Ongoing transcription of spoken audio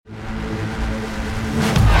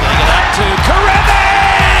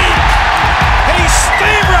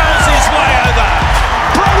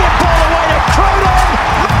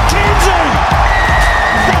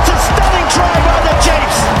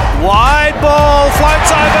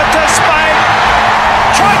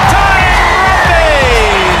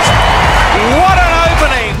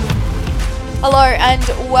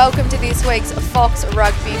welcome to this week's Fox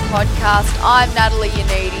Rugby podcast. I'm Natalie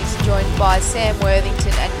Yoannidis, joined by Sam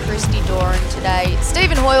Worthington and Christy Doran today.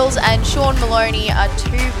 Stephen Hoyles and Sean Maloney are too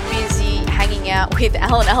busy hanging out with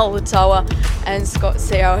Alan Alatoa and Scott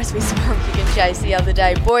Seo as we spoke and Chase the other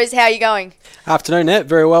day. Boys, how are you going? Afternoon, Nat.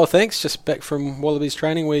 Very well, thanks. Just back from Wallabies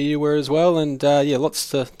training where you were as well, and lots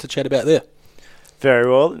to chat about there. Very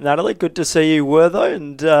well, Natalie. Good to see you, Wortho,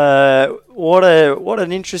 and what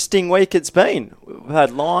an interesting week it's been. We've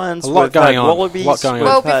had Lions, we've had Wallabies. A lot going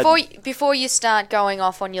on. Well, before you start going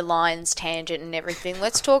off on your Lions tangent and everything,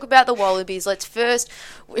 let's talk about the Wallabies.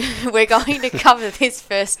 We're going to cover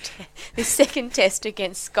this second test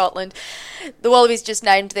against Scotland. The Wallabies just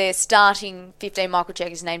named their starting 15. Michael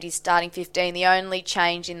Cheika's named his starting 15. The only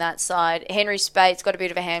change in that side, Henry Spate's got a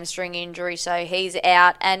bit of a hamstring injury, so he's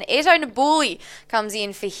out. And Eto Nabuli comes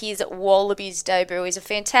in for his Wallabies debut. He's a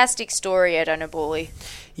fantastic story, Eto Nabuli.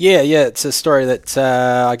 Yeah, it's a story that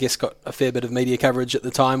I guess got a fair bit of media coverage at the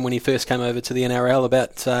time when he first came over to the NRL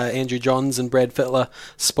about Andrew Johns and Brad Fittler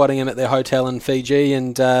spotting him at their hotel in Fiji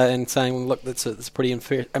and saying, look, that's a pretty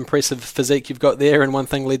impressive physique you've got there, and one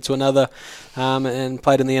thing led to another, and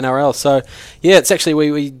played in the NRL. So, yeah, it's actually,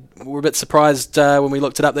 we were a bit surprised when we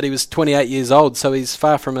looked it up that he was 28 years old, so he's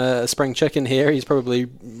far from a spring chicken here. He's probably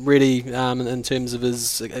ready in terms of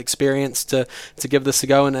his experience to give this a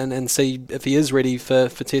go and see if he is ready for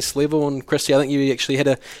test level. And Christy, I think you actually had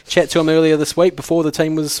a chat to him earlier this week before the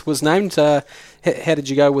team was named. How did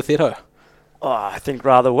you go with Eto? Oh, I think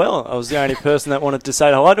rather well. I was the only person that wanted to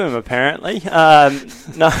say hello to him, apparently.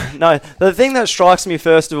 No. The thing that strikes me,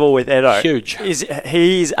 first of all, with Eto is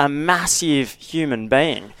he's a massive human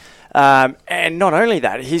being. And not only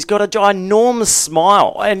that, he's got a ginormous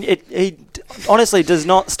smile, and he honestly does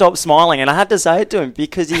not stop smiling. And I had to say it to him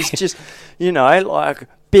because he's just, like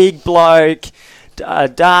big bloke,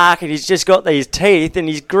 dark, and he's just got these teeth, and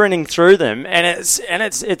he's grinning through them. And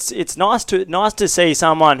it's nice to see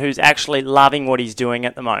someone who's actually loving what he's doing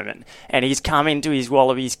at the moment. And he's come into his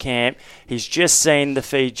Wallabies camp. He's just seen the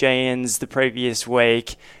Fijians the previous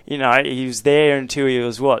week. He was there until he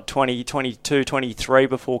was, 22, 23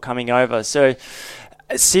 before coming over. So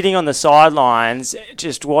sitting on the sidelines,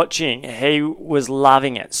 just watching, he was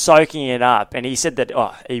loving it, soaking it up. And he said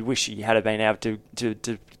that, he wished he had been able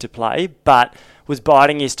to play, but was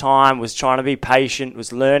biding his time, was trying to be patient,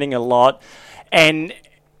 was learning a lot. And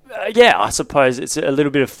I suppose it's a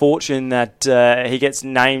little bit of fortune that he gets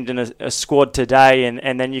named in a squad today,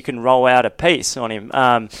 and then you can roll out a piece on him.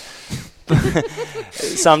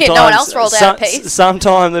 Sometimes, no one else rolled out a piece.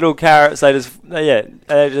 Sometimes little carrots, they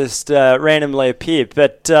just randomly appear.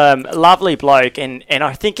 But lovely bloke, and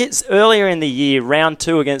I think it's earlier in the year, round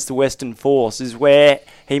 2 against the Western Force, is where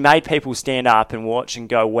he made people stand up and watch and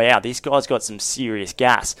go, wow, this guy's got some serious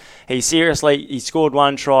gas. He scored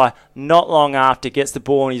one try not long after, gets the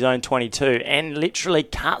ball in his own 22 and literally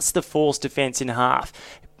cuts the Force defence in half.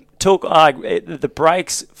 Took the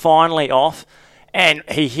brakes finally off, and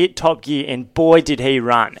he hit top gear, and boy did he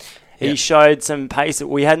run. He showed some pace that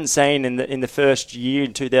we hadn't seen in the first year,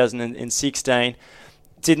 in 2016.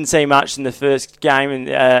 Didn't see much in the first game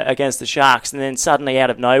against the Sharks, and then suddenly out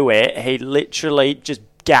of nowhere, he literally just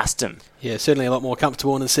gassed him. Yeah, certainly a lot more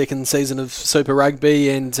comfortable in his second season of Super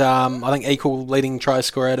Rugby, and I think equal leading try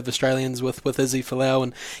scorer out of Australians with Izzy Folau.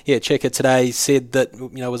 And Cheika today said that,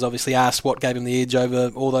 was obviously asked what gave him the edge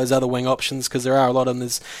over all those other wing options, because there are a lot of them.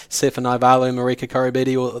 There's Sefa Naivalu, Marika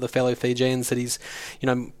Korobedi, or the fellow Fijians that he's,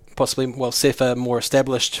 possibly, Sefa, more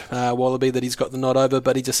established Wallaby that he's got the nod over,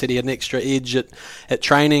 but he just said he had an extra edge at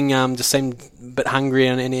training, just seemed a bit hungry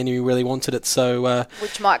and he really wanted it. So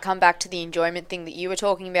which might come back to the enjoyment thing that you were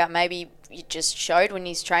talking about. Maybe it just showed when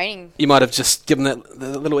he's training. You might have just given that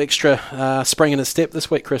the little extra spring in his step this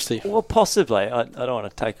week, Christy. Well, possibly. I don't want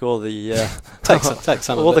to take all the take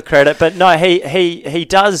some all of the credit, but no, he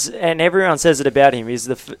does, and everyone says it about him. He's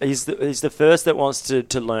the first that wants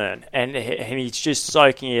to learn, and he's just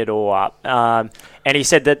soaking it all up. And he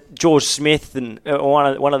said that George Smith and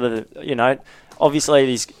one of the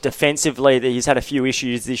obviously, defensively, he's had a few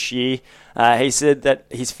issues this year. He said that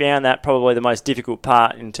he's found that probably the most difficult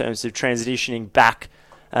part in terms of transitioning back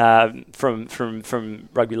from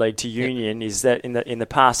rugby league to union. Is that in the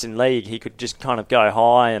past in league he could just kind of go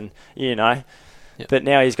high and but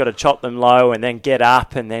now he's got to chop them low and then get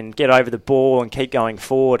up and then get over the ball and keep going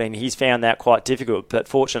forward, and he's found that quite difficult. But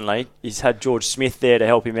fortunately, he's had George Smith there to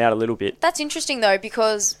help him out a little bit. That's interesting, though,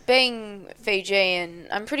 because being Fijian,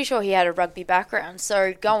 I'm pretty sure he had a rugby background,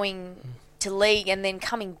 so going to league, and then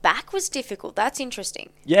coming back was difficult. That's interesting.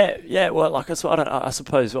 Yeah. Well, like I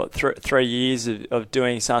suppose 3 years of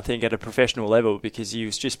doing something at a professional level, because he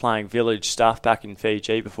was just playing village stuff back in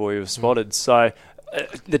Fiji before he was spotted. So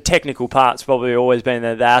the technical part's probably always been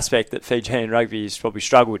the aspect that Fijian rugby has probably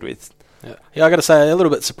struggled with. Yeah, I got to say, a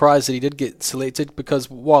little bit surprised that he did get selected, because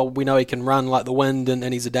while we know he can run like the wind and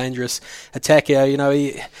he's a dangerous attacker,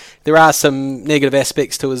 there are some negative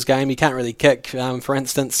aspects to his game. He can't really kick, for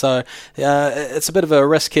instance, so it's a bit of a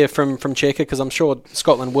risk here from Cheika, because I'm sure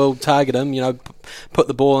Scotland will target him, put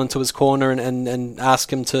the ball into his corner and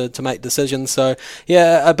ask him to make decisions. So,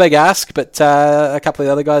 yeah, a big ask, but a couple of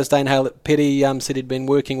the other guys, Dane Hallett-Petty said he'd been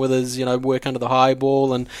working with his, work under the high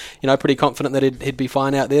ball, and, pretty confident that he'd be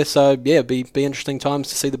fine out there. So, yeah, be interesting times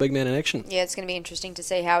to see the big man in action. Yeah, it's going to be interesting to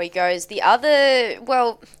see how he goes. The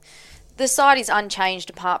side is unchanged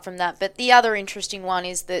apart from that, but the other interesting one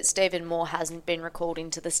is that Stephen Moore hasn't been recalled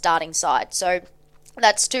into the starting side. So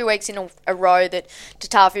that's 2 weeks in a row that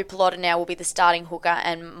Tatafu Pilota now will be the starting hooker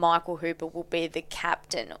and Michael Hooper will be the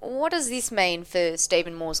captain. What does this mean for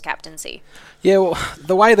Stephen Moore's captaincy? Yeah, well,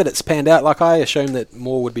 the way that it's panned out, I assumed that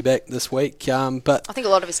Moore would be back this week, but I think a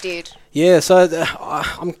lot of us did. Yeah, so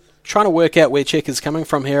I'm trying to work out where Cheika's coming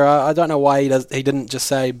from here. I don't know why he didn't just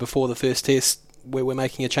say before the first test where we're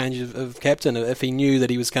making a change of captain, if he knew that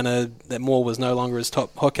that Moore was no longer his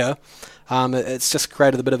top hooker. It's just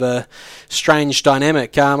created a bit of a strange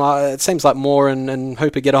dynamic. It seems like Moore and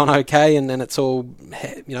Hooper get on okay, and it's all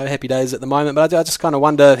happy days at the moment. But I just kind of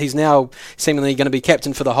wonder, he's now seemingly going to be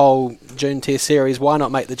captain for the whole June Test series. Why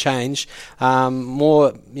not make the change?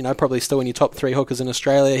 Moore, probably still in your top 3 hookers in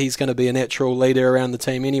Australia. He's going to be a natural leader around the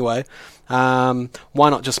team anyway. Why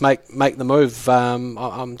not just make the move?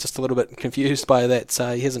 I'm just a little bit confused by that.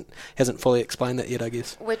 So he hasn't fully explained that yet, I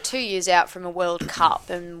guess. We're 2 years out from a World Cup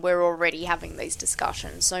and we're already having these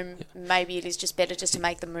discussions. So maybe it is just better just to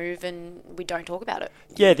make the move and we don't talk about it.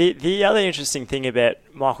 Yeah, the other interesting thing about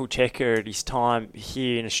Michael Cheika at his time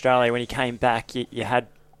here in Australia, when he came back, you had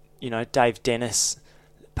Dave Dennis,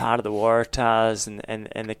 part of the Waratahs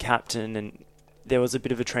and the captain, and there was a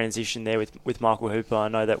bit of a transition there with Michael Hooper. I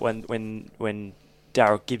know that when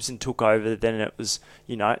Darryl Gibson took over, then it was,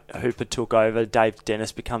 Hooper took over, Dave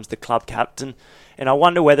Dennis becomes the club captain. And I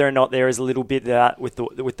wonder whether or not there is a little bit of that with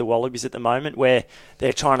the Wallabies at the moment, where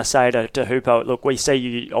they're trying to say to Hooper, look, we see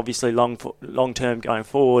you obviously long term going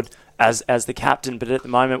forward as the captain, but at the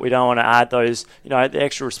moment we don't want to add those, the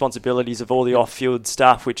extra responsibilities of all the off-field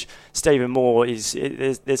stuff, which Stephen Moore is.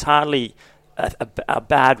 There's hardly a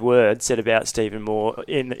bad word said about Stephen Moore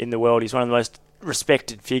in the world. He's one of the most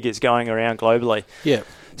respected figures going around globally. Yeah.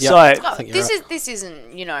 So this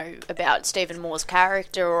isn't about Stephen Moore's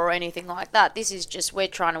character or anything like that. This is just we're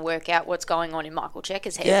trying to work out what's going on in Michael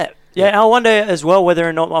Cheika's head. Yeah. And I wonder as well whether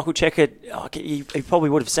or not Michael Cheika, he probably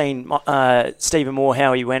would have seen Stephen Moore,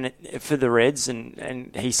 how he went for the Reds,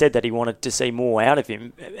 and he said that he wanted to see more out of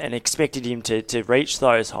him and expected him to reach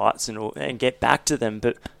those heights and get back to them.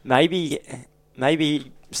 But maybe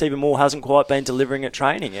Stephen Moore hasn't quite been delivering at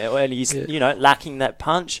training, and he's lacking that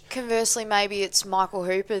punch. Conversely, maybe it's Michael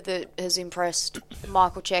Hooper that has impressed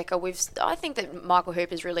Michael Cheika. I think that Michael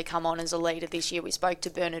Hooper's really come on as a leader this year. We spoke to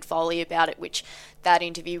Bernard Foley about it, which that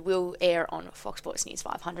interview will air on Fox Sports News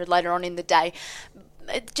 500 later on in the day.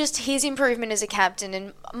 Just his improvement as a captain,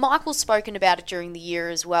 and Michael's spoken about it during the year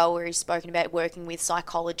as well, where he's spoken about working with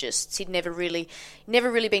psychologists. He'd never really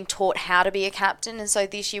been taught how to be a captain, and so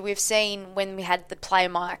this year we've seen, when we had the player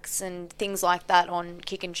mics and things like that on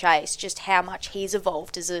Kick and Chase, just how much he's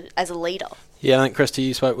evolved as a leader. Yeah, I think Christy,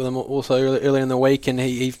 you spoke with him also earlier in the week, and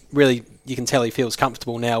he really, you can tell he feels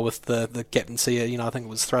comfortable now with the captaincy. I think it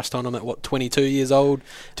was thrust on him at 22 years old.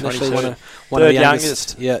 22. One of the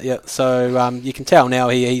youngest. Yeah. So you can tell now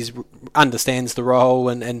he understands the role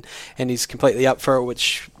and he's completely up for it,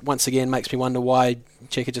 which once again makes me wonder why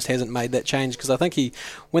Cheika just hasn't made that change, because I think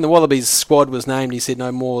when the Wallabies squad was named, he said,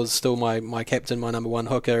 no, Moore's still my captain, my number one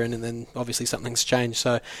hooker, and then obviously something's changed.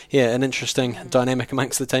 So yeah, an interesting dynamic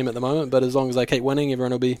amongst the team at the moment, but as long as they keep winning,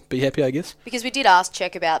 everyone will be happy, I guess. Because we did ask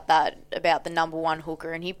Cheika about the number one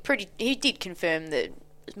hooker, and he did confirm that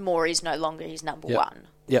Moore is no longer his number one.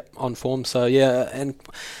 Yep, on form. So yeah, and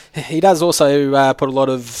he does also put a lot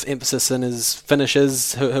of emphasis in his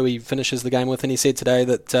finishes, who he finishes the game with. And he said today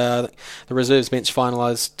that the reserves bench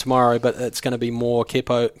finalised tomorrow, but it's going to be more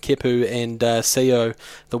Kepu and Seo,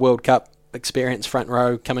 the World Cup experience front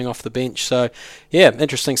row coming off the bench. So yeah,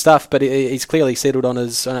 interesting stuff. But he's clearly settled on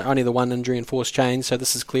his only the one injury enforced change. So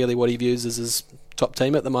this is clearly what he views as his top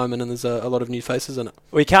team at the moment, and there's a lot of new faces in it.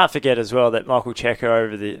 We can't forget as well that Michael Cheika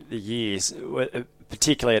over the years,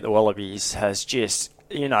 particularly at the Wallabies, has just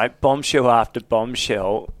bombshell after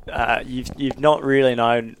bombshell, you've not really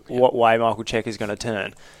known what way Michael Checker's going to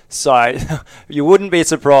turn. So you wouldn't be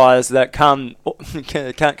surprised that come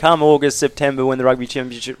August, September, when the Rugby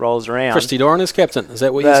Championship rolls around, Christy Doran is captain. Is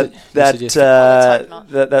that what you suggested?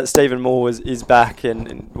 That Stephen Moore is back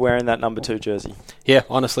and wearing that number 2 jersey. Yeah,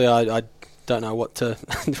 honestly, I don't know what to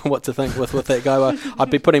what to think with that guy. I'd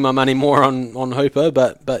be putting my money more on Hooper,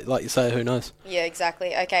 but like you say, who knows? Yeah,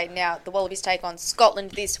 exactly. Okay, now the Wallabies take on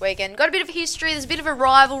Scotland this weekend. Got a bit of a history. There's a bit of a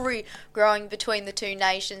rivalry growing between the two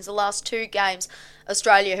nations. The last 2 games,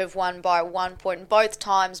 Australia have won by 1 point, and both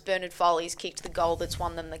times Bernard Foley's kicked the goal that's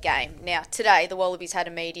won them the game. Now, today, the Wallabies had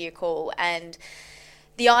a media call, and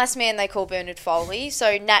the Iceman they call Bernard Foley,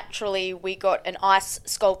 so naturally we got an ice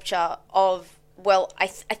sculpture of... Well, I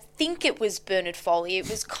think it was Bernard Foley. It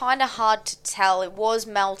was kind of hard to tell. It was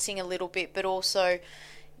melting a little bit, but also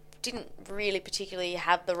didn't really particularly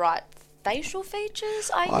have the right facial features,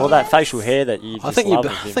 I guess. Well, that facial hair that you just love.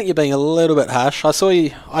 I think you're being a little bit harsh. I saw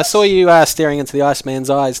you staring into the Iceman's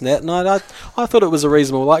eyes, Nat, and I thought it was a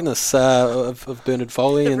reasonable likeness of Bernard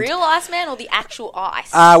Foley. The real Iceman or the actual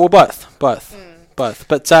ice? Well, both. Both.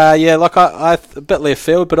 But, I a bit left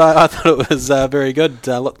field, but I thought it was very good.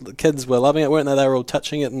 Look, the kids were loving it, weren't they? They were all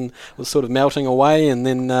touching it and was sort of melting away, and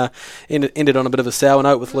then ended on a bit of a sour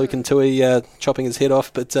note with Luke and Tui chopping his head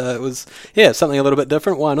off. But it was, something a little bit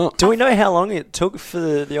different. Why not? Do we know how long it took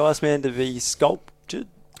for the Iceman to be sculpted?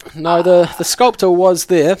 No, the sculptor was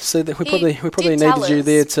there, so that we probably needed you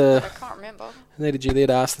there to... I can't remember. Needed you there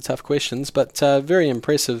to ask the tough questions, but very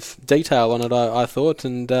impressive detail on it, I thought,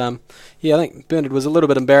 and I think Bernard was a little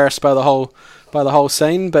bit embarrassed by the whole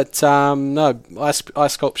scene, but no, ice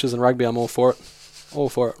sculptures and rugby, I'm all for it. All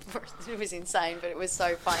for it. It was insane, but it was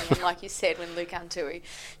so funny, and like you said, when Luke Antui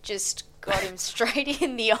just got him straight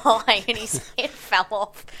in the eye and his head fell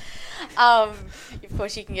off. Of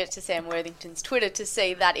course, you can get to Sam Worthington's Twitter to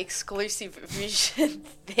see that exclusive vision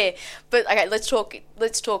there. But okay, let's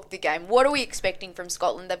talk the game. What are we expecting from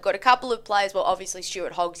Scotland? They've got a couple of players. Well, obviously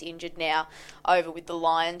Stuart Hogg's injured now over with the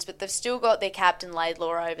Lions, but they've still got their captain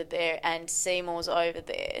Laidlaw over there and Seymour's over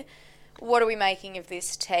there. What are we making of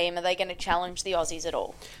this team? Are they going to challenge the Aussies at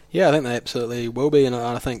all? Yeah, I think they absolutely will be, and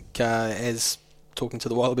I think as talking to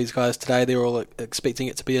the Wallabies guys today, they're all expecting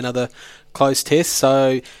it to be another close test.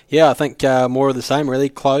 So I think more of the same, really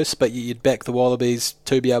close, but you'd back the Wallabies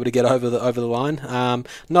to be able to get over the line.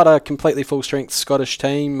 Not a completely full strength Scottish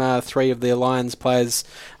team. 3 of their Lions players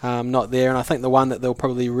not there, and I think the one that they'll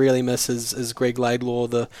probably really miss is Greg Laidlaw,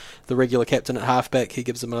 the regular captain at halfback. He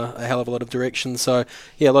gives them a hell of a lot of direction. So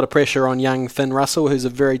a lot of pressure on young Finn Russell, who's a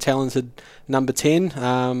very talented number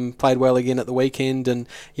 10. Played well again at the weekend, and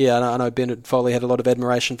I know Bernard Foley had a lot of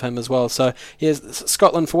admiration for him as well. So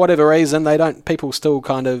Scotland, for whatever reason, people still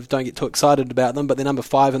kind of don't get too excited about them, but they're number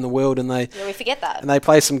 5 in the world, and we forget that, and they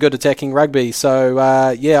play some good attacking rugby. So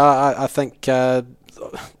I think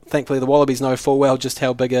thankfully the Wallabies know full well just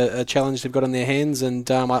how big a challenge they've got in their hands,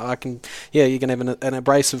 and I can you can have an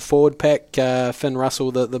abrasive forward pack. Finn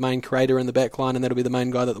Russell, the main creator in the back line, and that'll be the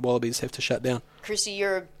main guy that the Wallabies have to shut down. Christy,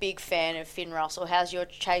 you're a big fan of Finn Russell. How's your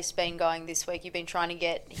chase been going this week? You've been trying to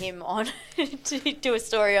get him on to do a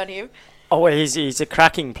story on him. Oh, well, he's a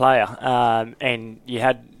cracking player, and you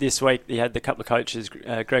had this week, you had the couple of coaches,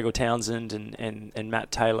 Gregor Townsend and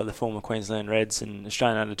Matt Taylor, the former Queensland Reds and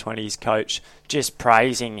Australian Under-20s coach, just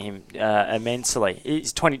praising him immensely.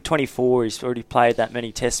 He's 24, he's already played that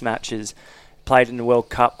many test matches, played in the World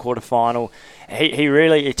Cup quarter-final. He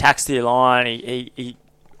really attacks the line, he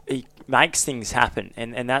makes things happen,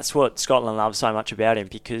 and that's what Scotland loves so much about him,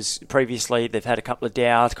 because previously they've had a couple of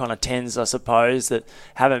dour kind of 10s, I suppose, that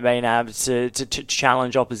haven't been able to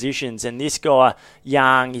challenge oppositions, and this guy,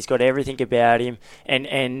 young, he's got everything about him,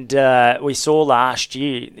 and we saw last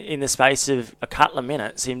year, in the space of a couple of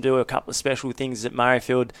minutes, him do a couple of special things at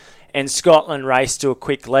Murrayfield, and Scotland raced to a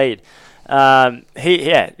quick lead. You're right,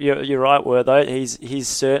 Wortho. He's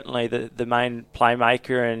certainly the main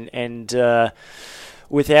playmaker, and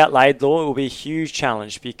without Laidlaw, it will be a huge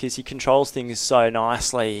challenge because he controls things so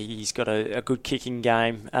nicely. He's got a good kicking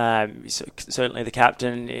game. He's certainly the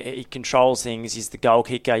captain. He controls things. He's the goal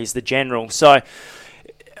kicker. He's the general. So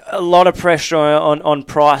a lot of pressure on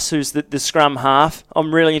Price, who's the scrum half.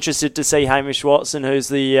 I'm really interested to see Hamish Watson, who's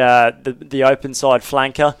the open side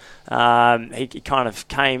flanker. He kind of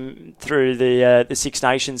came through the Six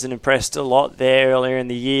Nations and impressed a lot there earlier in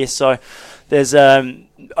the year. So there's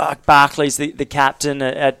Barclay's the captain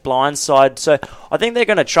at blindside. So I think they're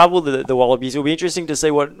going to trouble the Wallabies. It'll be interesting to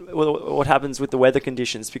see what happens with the weather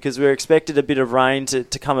conditions, because we're expected a bit of rain to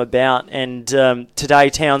come about. And today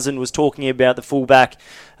Townsend was talking about the fullback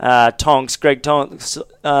Greg Tonks,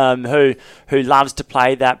 who loves to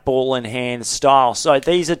play that ball in hand style. So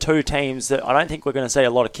these are two teams that I don't think we're going to see a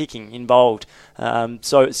lot of kicking involved.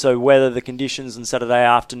 So whether the conditions on Saturday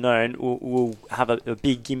afternoon will have a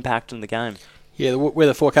big impact on the game. Yeah, the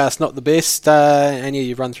weather forecast not the best, and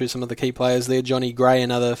you've run through some of the key players there. Johnny Gray,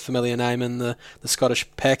 another familiar name in the Scottish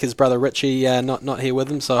pack. His brother Richie, not here with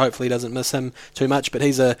him, so hopefully he doesn't miss him too much. But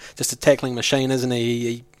he's just a tackling machine, isn't he?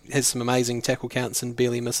 He has some amazing tackle counts and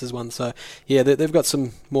barely misses one. So yeah, they've got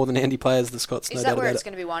some more than handy players, the Scots. Is that where it's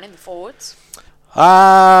going to be one in the forwards?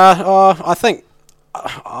 I think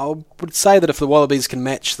I would say that if the Wallabies can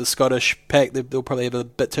match the Scottish pack, they'll probably have a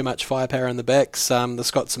bit too much firepower in the backs. The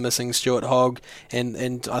Scots are missing Stuart Hogg,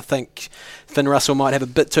 and I think Finn Russell might have a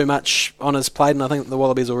bit too much on his plate, and I think the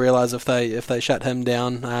Wallabies will realise if they shut him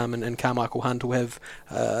down, and Carmichael Hunt will have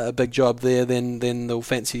a big job there, then they'll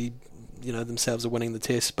fancy themselves are winning the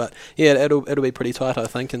test. But yeah, it'll be pretty tight, I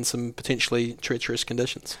think, in some potentially treacherous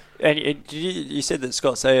conditions. And you said that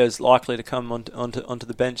Scott Sayer is likely to come onto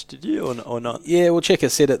the bench, did you, or not? Yeah, well, Checker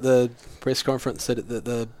said at the press conference that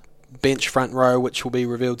the bench front row, which will be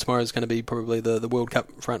revealed tomorrow, is going to be probably the World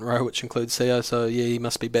Cup front row, which includes Seo. So yeah, he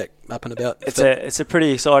must be back up and about. It's a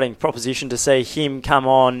pretty exciting proposition to see him come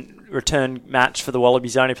on. Return match for the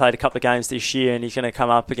Wallabies. He only played a couple of games this year, and he's going to come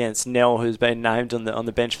up against Nell, who's been named on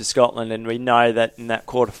the bench for Scotland. And we know that in that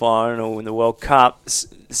quarterfinal in the World Cup,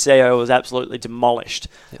 Seo was absolutely demolished.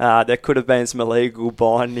 Yep. There could have been some illegal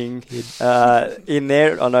binding in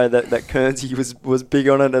there. I know that Kernsey was big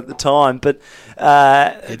on it at the time, but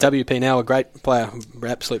WP now a great player,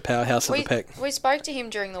 absolute powerhouse of the pack. We spoke to him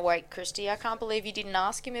during the week, Christy. I can't believe you didn't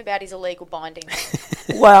ask him about his illegal binding.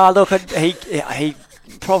 Well, look, he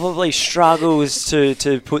probably struggles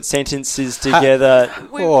to put sentences together.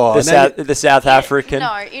 The South African.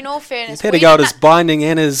 No, in all fairness, he's had to go at his binding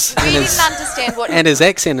and his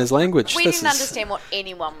accent, his language. We didn't understand what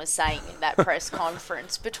anyone was saying in that press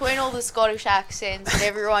conference. Between all the Scottish accents and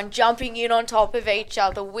everyone jumping in on top of each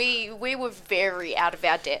other, we were very out of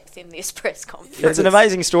our depth in this press conference. It's an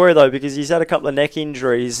amazing story though, because he's had a couple of neck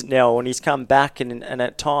injuries now, and he's come back, and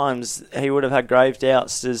at times he would have had grave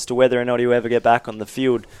doubts as to whether or not he'll ever get back on the field.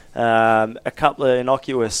 A couple of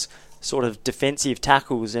innocuous sort of defensive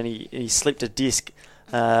tackles, and he slipped a disc.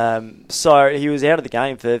 So he was out of the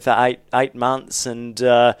game for 8 months, and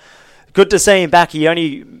good to see him back. He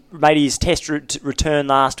only made his test return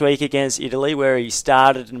last week against Italy, where he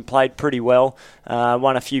started and played pretty well,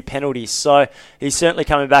 won a few penalties. So he's certainly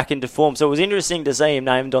coming back into form. So it was interesting to see him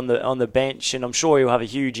named on the bench, and I'm sure he'll have a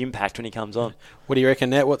huge impact when he comes on. What do you reckon,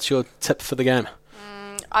 Nat? What's your tip for the game?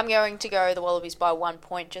 I'm going to go the Wallabies by 1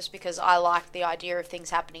 point, just because I like the idea of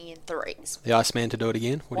things happening in threes. The Iceman to do it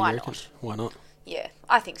again? What do you reckon? Not? Why not? Yeah,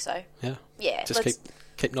 I think so. Yeah? Yeah. Just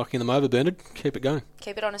keep knocking them over, Bernard. Keep it going.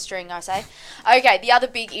 Keep it on a string, I say. Okay, the other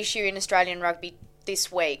big issue in Australian rugby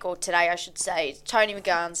this week, or today I should say, is Tony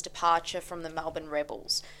McGahan's departure from the Melbourne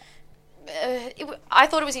Rebels. I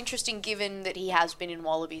thought it was interesting, given that he has been in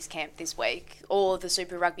Wallabies camp this week. All the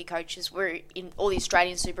Super Rugby coaches all the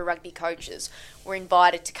Australian Super Rugby coaches were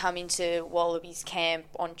invited to come into Wallabies camp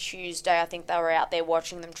on Tuesday. I think they were out there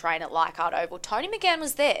watching them train at Leichhardt Oval. Tony McGahan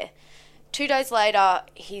was there. 2 days later,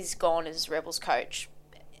 he's gone as Rebels coach.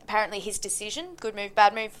 Apparently his decision, good move,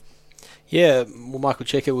 bad move? Yeah, well, Michael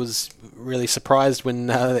Checker was really surprised when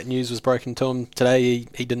that news was broken to him today.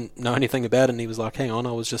 He didn't know anything about it, and he was like, hang on,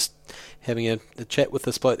 I was just having a chat with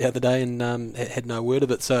this bloke the other day and had no word of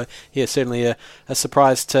it. So, yeah, certainly a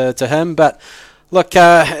surprise to him. But, look,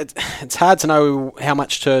 it's hard to know how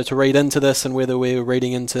much to read into this, and whether we're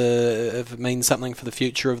reading into if it means something for the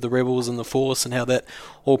future of the Rebels and the Force and how that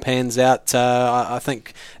all pans out. I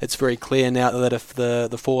think it's very clear now that if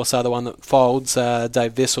the Force are the one that folds,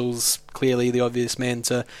 Dave Vessel's clearly the obvious man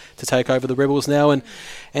to take over the Rebels now, and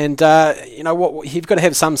you know what, you've got to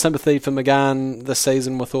have some sympathy for McGahan this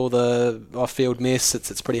season with all the off-field mess.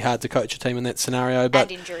 It's pretty hard to coach a team in that scenario,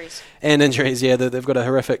 but and injuries, yeah, they've got a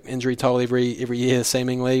horrific injury toll every year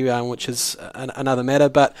seemingly, which is another matter.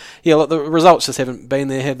 But yeah, look, the results just haven't been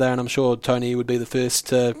there, have they? And I'm sure Tony would be the first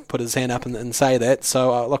to put his hand up and say that.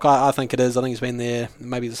 So look, I think it is. I think he's been there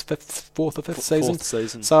maybe his fourth or fifth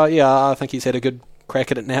season. So yeah, I think he's had a good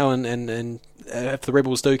crack at it now, and if the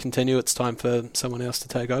Rebels do continue, it's time for someone else to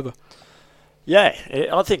take over. Yeah,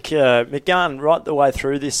 I think McGahan right the way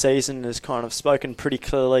through this season has kind of spoken pretty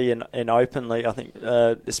clearly and openly. I think,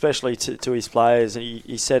 especially to his players.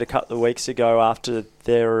 He said a couple of weeks ago after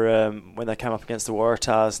their when they came up against the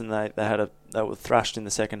Waratahs and they were thrashed in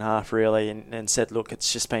the second half really, and said, look,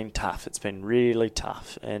 it's just been tough. It's been really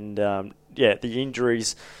tough, and the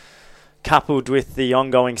injuries, coupled with the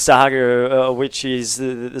ongoing saga, which is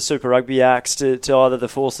the Super Rugby acts to either the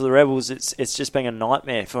Force or the Rebels, it's just been a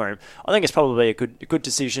nightmare for him. I think it's probably a good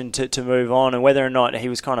decision to move on, and whether or not he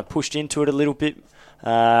was kind of pushed into it a little bit,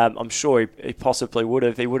 I'm sure he possibly would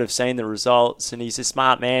have. He would have seen the results, and he's a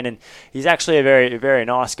smart man, and he's actually a very, very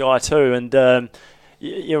nice guy too. And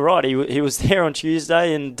you're right, he was there on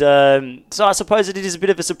Tuesday, and so I suppose it is a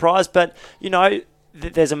bit of a surprise, but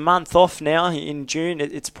there's a month off now in June.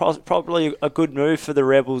 It's probably a good move for the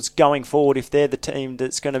Rebels going forward if they're the team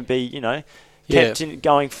that's going to be, kept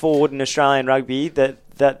going forward in Australian rugby,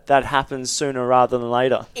 that happens sooner rather than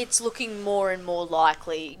later. It's looking more and more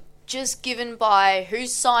likely, just given by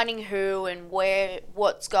who's signing who and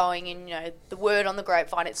what's going, and the word on the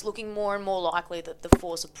grapevine. It's looking more and more likely that the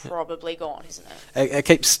Force are probably gone, isn't it? It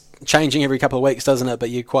keeps changing every couple of weeks, doesn't it?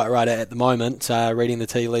 But you're quite right at the moment. Reading the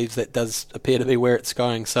tea leaves, that does appear to be where it's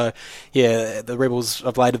going. So, the Rebels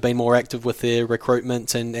of late have been more active with their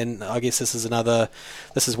recruitment, and I guess this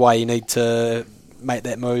is why you need to make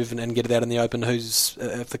that move and get it out in the open,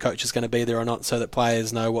 if the coach is going to be there or not, so that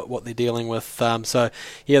players know what they're dealing with. The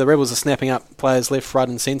Rebels are snapping up players left, right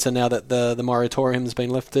and centre now that the moratorium has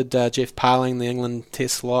been lifted. Jeff Parling, the England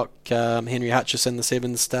Test lock, Henry Hutchison, the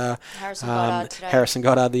 7-star, Harrison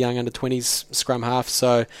Goddard, the young under-20s scrum half.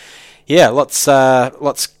 So,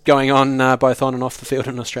 lots going on both on and off the field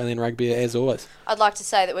in Australian rugby, as always. I'd like to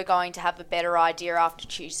say that we're going to have a better idea after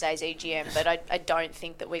Tuesday's EGM, but I don't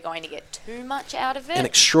think that we're going to get too much out of it. An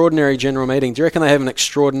extraordinary general meeting. Do you reckon they have an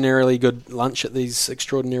extraordinarily good lunch at these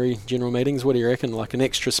extraordinary general meetings? What do you reckon? Like an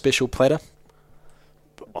extra special platter?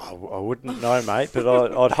 I wouldn't know, mate, but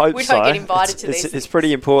I'd hope we so. We don't get invited to these. It's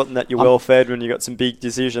pretty important that you're well fed when you've got some big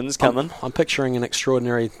decisions coming. I'm picturing an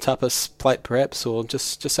extraordinary tapas plate, perhaps, or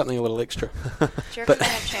just something a little extra. Do you reckon they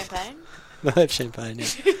have champagne? They'll have champagne, yeah.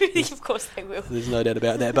 Of course they will. There's no doubt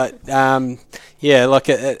about that. But,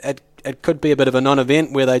 it could be a bit of a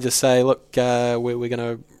non-event where they just say, look, we're going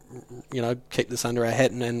to keep this under our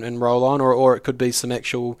hat and roll on, or it could be some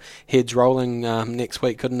actual heads rolling next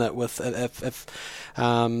week, couldn't it? With if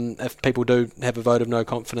people do have a vote of no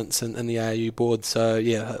confidence in the ARU board. So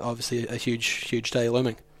obviously a huge day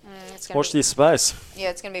looming. Watch this space. Yeah,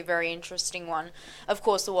 it's going to be a very interesting one. Of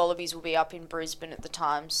course, the Wallabies will be up in Brisbane at the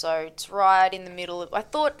time, so it's right in the middle. I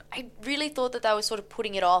really thought that they were sort of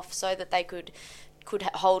putting it off so that they could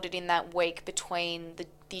hold it in that week between the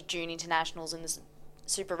June internationals and the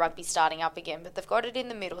Super Rugby starting up again, but they've got it in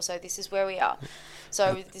the middle, so this is where we are.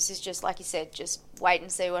 So this is just, like you said, just wait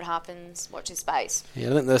and see what happens, watch this space. Yeah,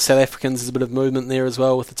 I think the South Africans, there's a bit of movement there as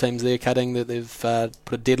well with the teams they're cutting, that they've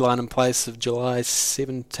put a deadline in place of July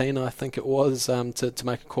 17, I think it was, to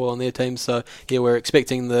make a call on their team. So we're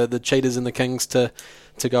expecting the Cheetahs and the Kings to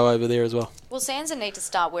go over there as well. Well, Sansa need to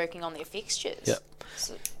start working on their fixtures. Yep.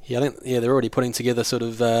 So I think they're already putting together sort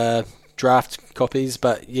of draft copies,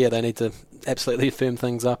 but they need to absolutely firm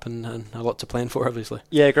things up and a lot to plan for, obviously.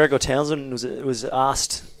 Yeah, Gregor Townsend was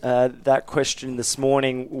asked that question this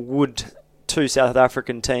morning. Would two South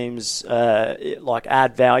African teams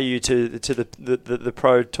add value to the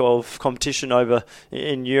Pro 12 competition over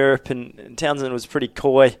in Europe? And Townsend was pretty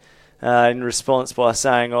coy in response by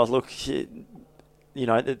saying, "Oh, look,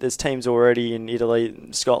 there's teams already in Italy,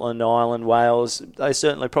 Scotland, Ireland, Wales. They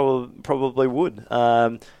certainly probably would.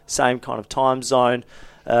 Same kind of time zone."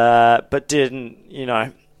 But didn't,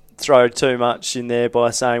 throw too much in there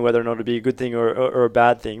by saying whether or not it'd be a good thing or a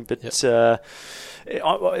bad thing. But it's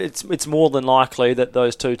more than likely that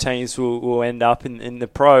those two teams will end up in the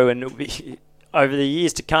Pro, and it'll be, over the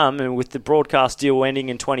years to come, and with the broadcast deal ending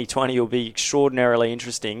in 2020, it'll be extraordinarily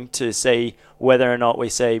interesting to see whether or not we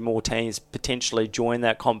see more teams potentially join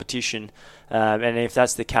that competition. And if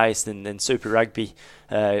that's the case, then Super Rugby,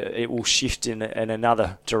 it will shift in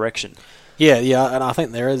another direction. Yeah, and I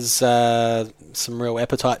think there is some real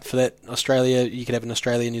appetite for that. Australia, you could have an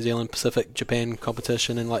Australia, New Zealand, Pacific, Japan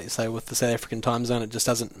competition, and like you say, with the South African time zone, it just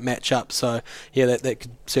doesn't match up. So, that could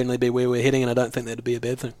certainly be where we're heading, and I don't think that'd be a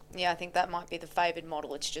bad thing. Yeah, I think that might be the favoured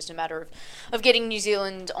model. It's just a matter of getting New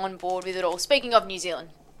Zealand on board with it all. Speaking of New Zealand,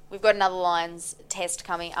 we've got another Lions test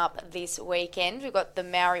coming up this weekend. We've got the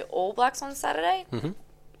Maori All Blacks on Saturday. Mm-hmm.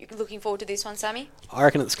 You're looking forward to this one, Sammy? I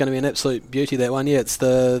reckon it's going to be an absolute beauty, that one. Yeah, it's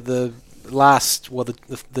the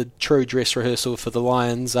the true dress rehearsal for the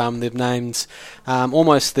Lions, they've named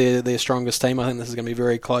almost their strongest team. I think this is going to be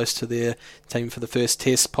very close to their team for the first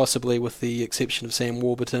test, possibly with the exception of Sam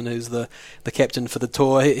Warburton, who's the captain for the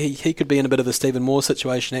tour. He could be in a bit of a Stephen Moore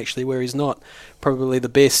situation, actually, where he's not probably the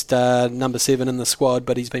best number 7 in the squad,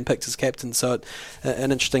 but he's been picked as captain, so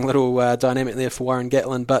an interesting little dynamic there for Warren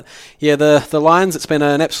Gatland. But yeah, the Lions, it's been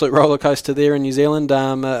an absolute roller coaster there in New Zealand.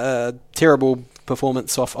 A terrible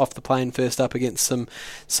performance off the plane first up against some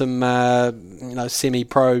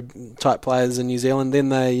semi-pro type players in New Zealand. Then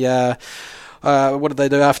they what did they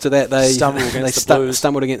do after that? They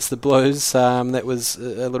stumbled against the Blues. That was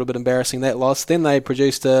a little bit embarrassing, that loss. Then they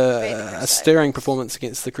produced a stirring performance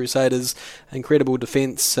against the Crusaders. Incredible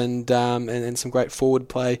defence and some great forward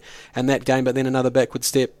play in that game, but then another backward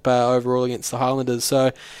step overall against the Highlanders.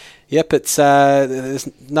 So yep, there's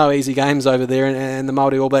no easy games over there, and the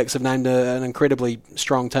Māori All Blacks have named an incredibly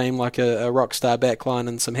strong team, like a rock star backline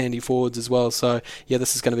and some handy forwards as well. So yeah,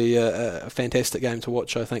 this is going to be a fantastic game to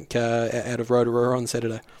watch, I think, out of Rotorua on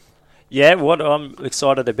Saturday. Yeah, what I'm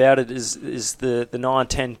excited about it is the 9,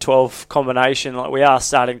 10, 12 combination. Like, we are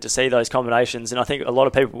starting to see those combinations, and I think a lot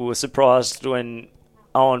of people were surprised when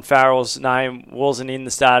Owen Farrell's name wasn't in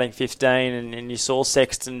the starting 15, and you saw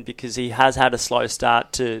Sexton, because he has had a slow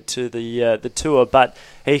start to the tour, but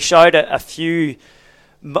he showed a few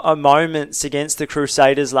moments against the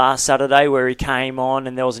Crusaders last Saturday where he came on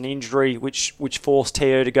and there was an injury which forced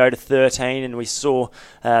Teo to go to 13, and we saw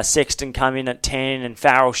Sexton come in at 10 and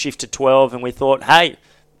Farrell shift to 12, and we thought, hey,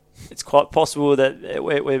 it's quite possible that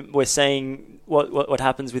we're seeing what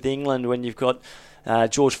happens with England when you've got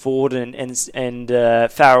George Ford and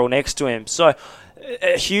Farrell next to him. So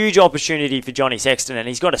a huge opportunity for Johnny Sexton, and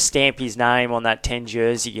he's got to stamp his name on that 10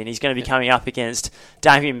 jersey, and he's going to be coming up against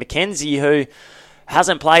Damien McKenzie, who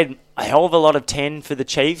hasn't played a hell of a lot of 10 for the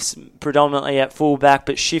Chiefs, predominantly at fullback,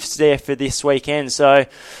 but shifts there for this weekend. So, I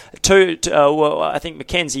think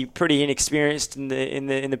McKenzie pretty inexperienced in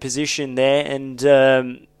the position there,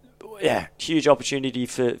 and huge opportunity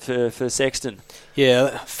for Sexton.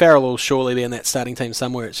 Yeah, Farrell will surely be in that starting team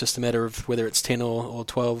somewhere. It's just a matter of whether it's 10 or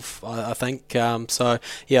 12, I think. I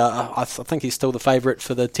think he's still the favourite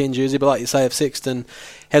for the 10 jersey. But like you say, if Sexton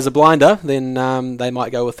has a blinder, then they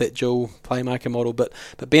might go with that dual playmaker model. But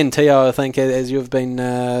Ben Teo, I think, as you've been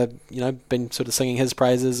been sort of singing his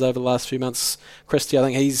praises over the last few months, Christy, I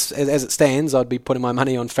think he's, as it stands, I'd be putting my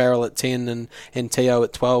money on Farrell at 10 and Teo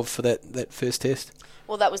at 12 for that first test.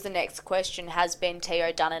 Well, that was the next question. Has Ben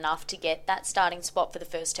Teo done enough to get that starting spot for the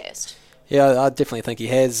first test? Yeah, I definitely think he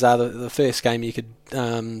has. The first game you could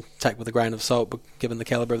take with a grain of salt, given the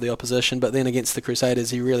calibre of the opposition. But then against the Crusaders,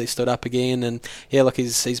 he really stood up again. And yeah, look,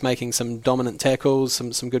 he's making some dominant tackles,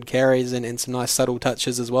 some good carries, and some nice subtle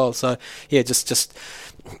touches as well. So yeah, just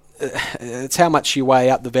it's how much you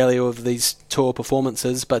weigh up the value of these tour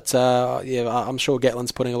performances. But I'm sure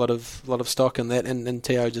Gatland's putting a lot of stock in that, and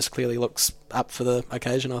Teo just clearly looks up for the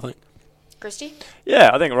occasion, I think. Christy? Yeah,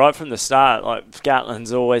 I think right from the start, like,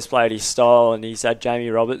 Gatland's always played his style, and he's had Jamie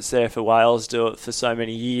Roberts there for Wales do it for so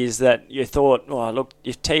many years that you thought, oh, look,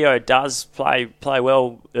 if Teo does play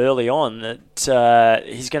well early on, that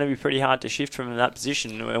he's going to be pretty hard to shift from that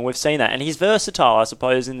position, and we've seen that. And he's versatile, I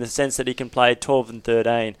suppose, in the sense that he can play 12 and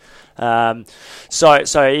 13. So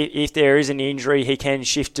if there is an injury, he can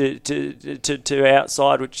shift to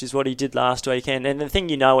outside, which is what he did last weekend. And the thing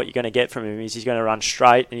what you're going to get from him is he's going to run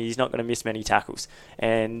straight, and he's not going to miss many tackles.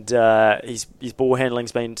 And his ball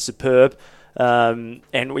handling's been superb.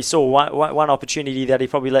 And we saw one opportunity that he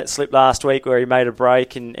probably let slip last week where he made a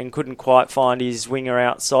break and couldn't quite find his winger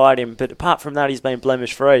outside him. But apart from that, he's been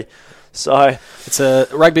blemish-free. So it's a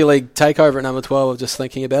rugby league takeover at number 12. Just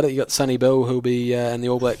thinking about it, you got Sonny Bill, who'll be in the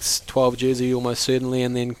All Blacks 12 jersey almost certainly,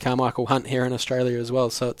 and then Carmichael Hunt here in Australia as well.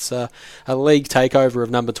 So it's a league takeover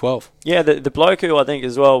of number 12. Yeah, the bloke who I think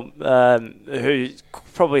as well, who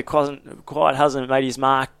probably hasn't made his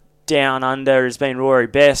mark down under, has been Rory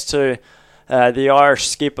Best, who the Irish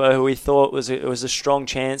skipper, who we thought was a strong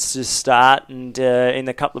chance to start, and in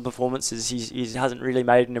a couple of performances he hasn't really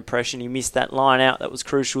made an impression. He missed that line out that was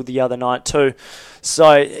crucial the other night too.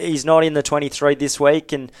 So he's not in the 23 this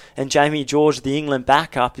week, and Jamie George, the England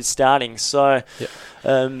backup, is starting. So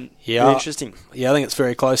interesting. Yeah, I think it's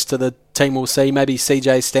very close to the team we'll see. Maybe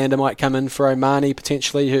CJ Stander might come in for Omani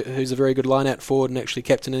potentially, who's a very good line-out forward and actually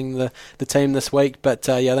captaining the team this week. But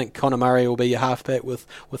I think Conor Murray will be your halfback with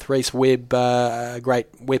Reece Webb, a great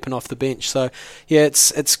weapon off the bench. So yeah,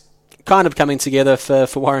 it's kind of coming together for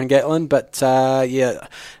Warren Gatland, but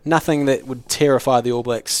nothing that would terrify the All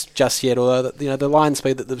Blacks just yet. Although the line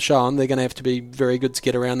speed that they've shown, they're going to have to be very good to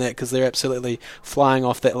get around that, because they're absolutely flying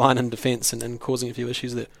off that line in defence and causing a few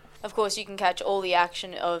issues there. Of course, you can catch all the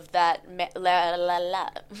action of that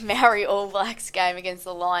Maori All Blacks game against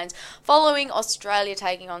the Lions following Australia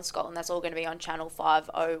taking on Scotland. That's all going to be on Channel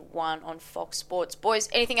 501 on Fox Sports. Boys,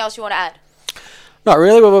 anything else you want to add? Not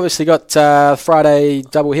really. We've obviously got Friday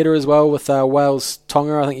double-header as well with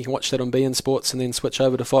Wales-Tonga. I think you can watch that on beIN Sports and then switch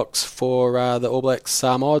over to Fox for the All Blacks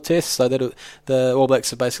Samoa test. So the All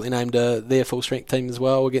Blacks have basically named their full-strength team as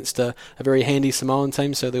well against a very handy Samoan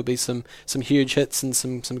team. So there'll be some huge hits and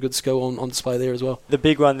some good skill on display there as well. The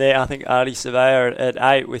big one there, I think, Artie Surveyor at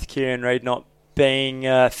 8 with Kieran Reid not being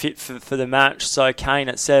fit for the match. So Kane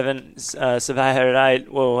at 7, Surveyor at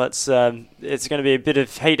 8. Well, it's going to be a bit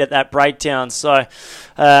of heat at that breakdown. So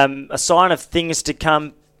a sign of things to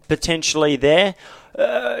come potentially there.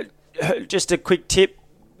 Just a quick tip,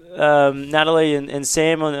 Natalie and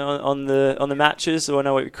Sam on the matches. So I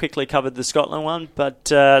know we quickly covered the Scotland one, but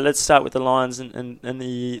let's start with the Lions and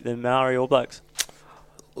the Maori All Blacks.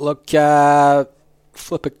 Look.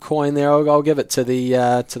 Flip a coin there. I'll give it to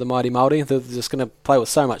the mighty Māori. They're just going to play with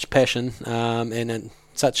so much passion and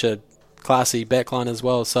such a classy backline as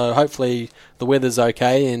well. So hopefully the weather's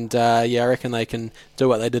okay, and I reckon they can do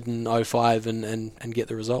what they did in 2005 and get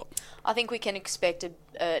the result. I think we can expect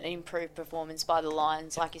an improved performance by the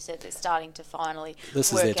Lions. Like you said, they're starting to finally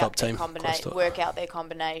work out their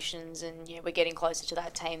combinations, and we're getting closer to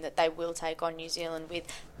that team that they will take on New Zealand with.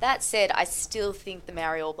 That said, I still think the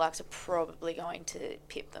Maori All Blacks are probably going to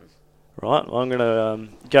pip them. Right, well, I'm going to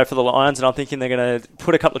go for the Lions, and I'm thinking they're going to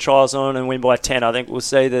put a couple of tries on and win by 10. I think we'll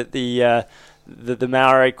see that the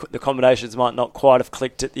Maori, the combinations might not quite have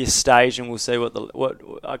clicked at this stage, and we'll see what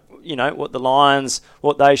the Lions,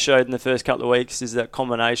 what they showed in the first couple of weeks is that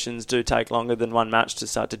combinations do take longer than one match to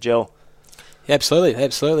start to gel. Absolutely.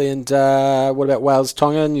 And what about Wales,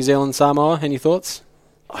 Tonga, New Zealand, Samoa? Any thoughts?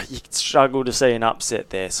 You struggle to see an upset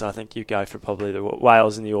there, so I think you go for probably the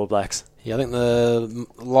Wales and the All Blacks. Yeah, I think the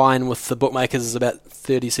line with the bookmakers is about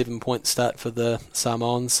 37 points start for the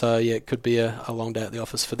Samoans, so it could be a long day at the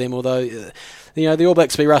office for them. Although, the All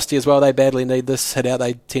Blacks will be rusty as well. They badly need this hit out.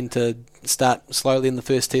 They tend to start slowly in the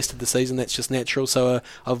first test of the season. That's just natural. So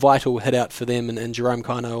a vital hit out for them, and Jerome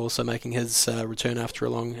Kaino also making his return after a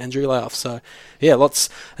long injury layoff. So an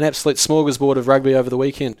absolute smorgasbord of rugby over the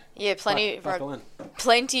weekend. Yeah, plenty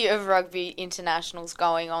of rugby internationals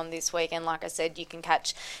going on this weekend. Like I said, you can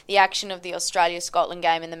catch the action of the Australia-Scotland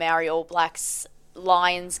game and the Maori All Blacks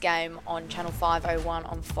Lions game on Channel 501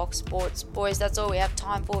 on Fox Sports. Boys, that's all we have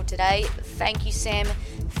time for today. Thank you, Sam.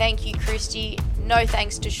 Thank you, Christy. No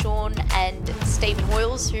thanks to Sean and Stephen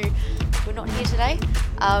Hoyles, who were not here today.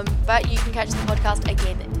 But you can catch the podcast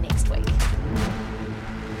again next week.